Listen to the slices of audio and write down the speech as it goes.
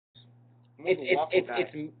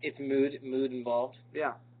It's mood involved.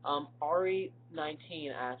 Yeah.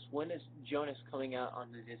 Ari19 asks, when is Jonas coming out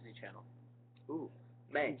on the Disney Channel? Ooh,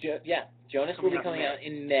 May. Jonas will be coming out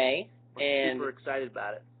in May. We're super excited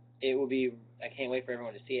about it. It will be. I can't wait for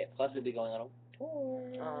everyone to see it. Plus, we'll be going on a tour.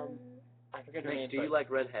 I forget her name. Do you like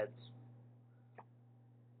redheads?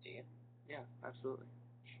 Do you? Yeah, absolutely.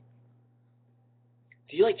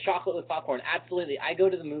 Do you like chocolate with popcorn? Absolutely. I go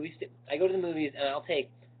to the movies and I'll take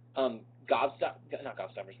not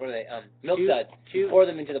gobstoppers. What are they? Milk duds. Pour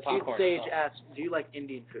them into the popcorn. Sage asks, do you like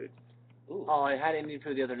Indian food? Ooh. Oh, I had Indian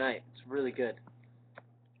food the other night. It's really good.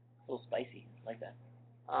 A little spicy. I like that.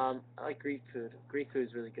 I like Greek food. Greek food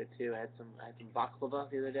is really good too. I had some baklava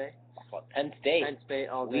the other day. Penn State. Penn State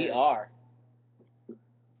all day. We are.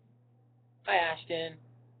 Hi, Ashton.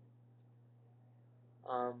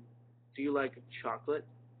 Do you like chocolate?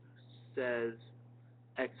 Says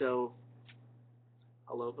Exo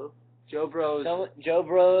Alovo. Joe Bros. Joe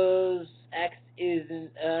Bros. X is in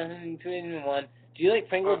 2 in 1. Do you like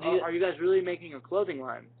Pringles? Are you guys really making a clothing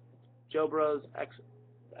line? Joe Bros. X,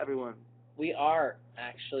 everyone. We are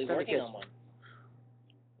actually working on one.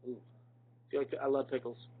 Ooh. Do you like? I love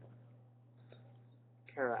pickles.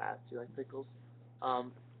 Kara asks, do you like pickles?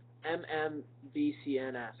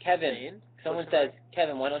 MMBCN asks. Kevin. Someone says,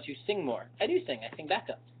 Kevin, why don't you sing more? I do sing. I sing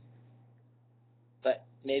backup. But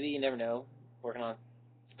maybe you never know. Working on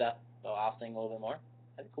stuff, so I'll sing a little bit more.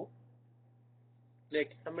 That'd be cool.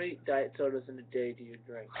 Nick, how many diet sodas in a day do you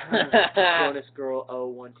drink? Jonas Girl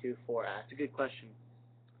 0124 asks. It's a good question.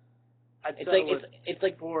 It's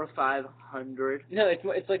like 400 or 500. No,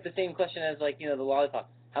 it's like the same question as like the lollipop.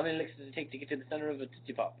 How many licks does it take to get to the center of a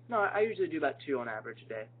Tootsie Pop? No, I usually do about 2 on average a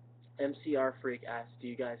day. MCR Freak asks, did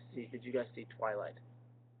you guys see Twilight?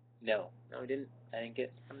 No. No, we didn't. I didn't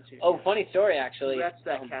get. Oh, funny story actually. Congrats to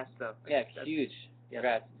that cast though. Yeah, huge.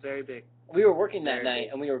 Congrats. Very big. We were working that night,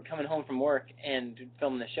 and we were coming home from work and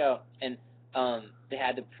filming the show, and they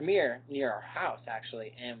had the premiere near our house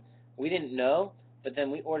actually, and we didn't know, but then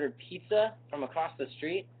we ordered pizza from across the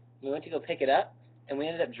street. We went to go pick it up, and we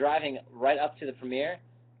ended up driving right up to the premiere,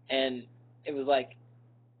 and it was like,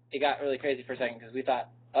 it got really crazy for a second because we thought,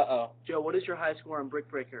 Joe, what is your high score on Brick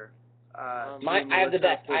Breaker? I have the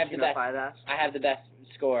best. I have the best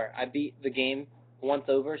score. I beat the game once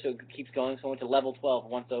over, so it keeps going. So I went to level 12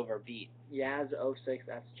 once over, beat. Yaz06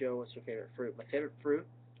 asks Joe, what's your favorite fruit? My favorite fruit?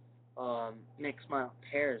 Nick, smile.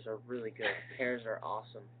 Pears are really good. Pears are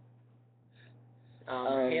awesome.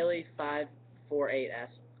 Haley548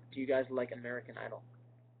 asks, do you guys like American Idol?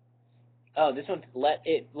 Oh, this one's Let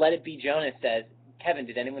It Be Jonas says, Kevin,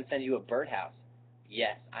 did anyone send you a birdhouse?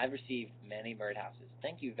 Yes, I've received many birdhouses.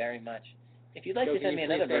 Thank you very much. If you'd like to send me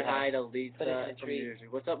another birdhouse, hi to Lisa from New Jersey.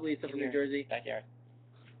 What's up, Lisa from New Jersey? Backyard.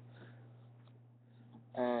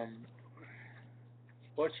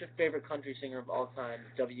 What's your favorite country singer of all time?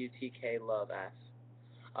 WTK Love asks.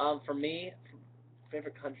 For me,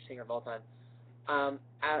 favorite country singer of all time.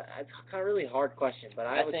 It's kind of really hard question, but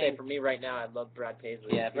I would say for me right now, I love Brad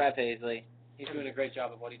Paisley. Yeah, Brad Paisley. He's doing a great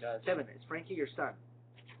job of what he does. Kevin, is Frankie your son?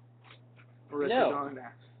 No.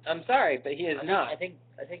 I'm sorry, but he is not. I think.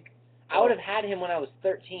 I would have had him when I was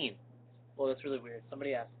 13. Well, that's really weird.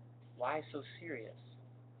 Somebody asked, why so serious?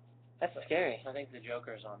 That's scary. I think the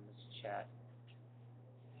Joker's on this chat.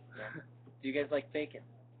 Yeah. Do you guys like bacon?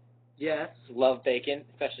 Yes. Love bacon,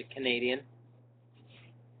 especially Canadian.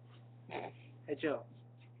 Hey, Joe.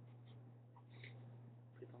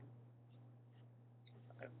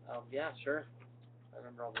 Yeah, sure. I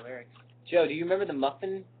remember all the lyrics. Joe, do you remember the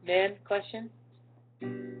Muffin Man question?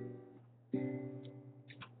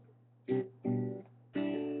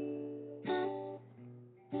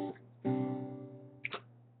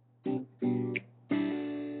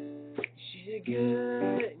 She's a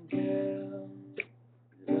good girl,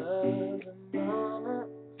 loves her mama,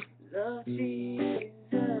 loves Jesus,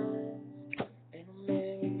 and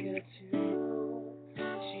America too.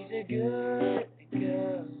 She's a good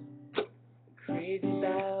girl, crazy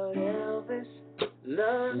about Elvis,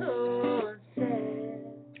 loves her said,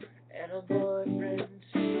 and her boyfriend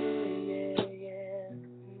too, yeah.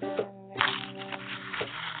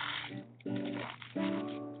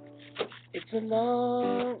 It's a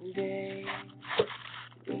long day,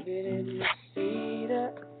 living in the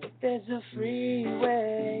cedar, there's a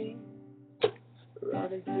freeway,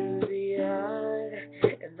 running through the yard,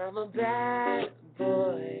 and I'm a bad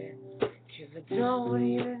boy, 'cause I don't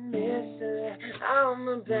even miss her, I'm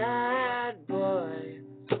a bad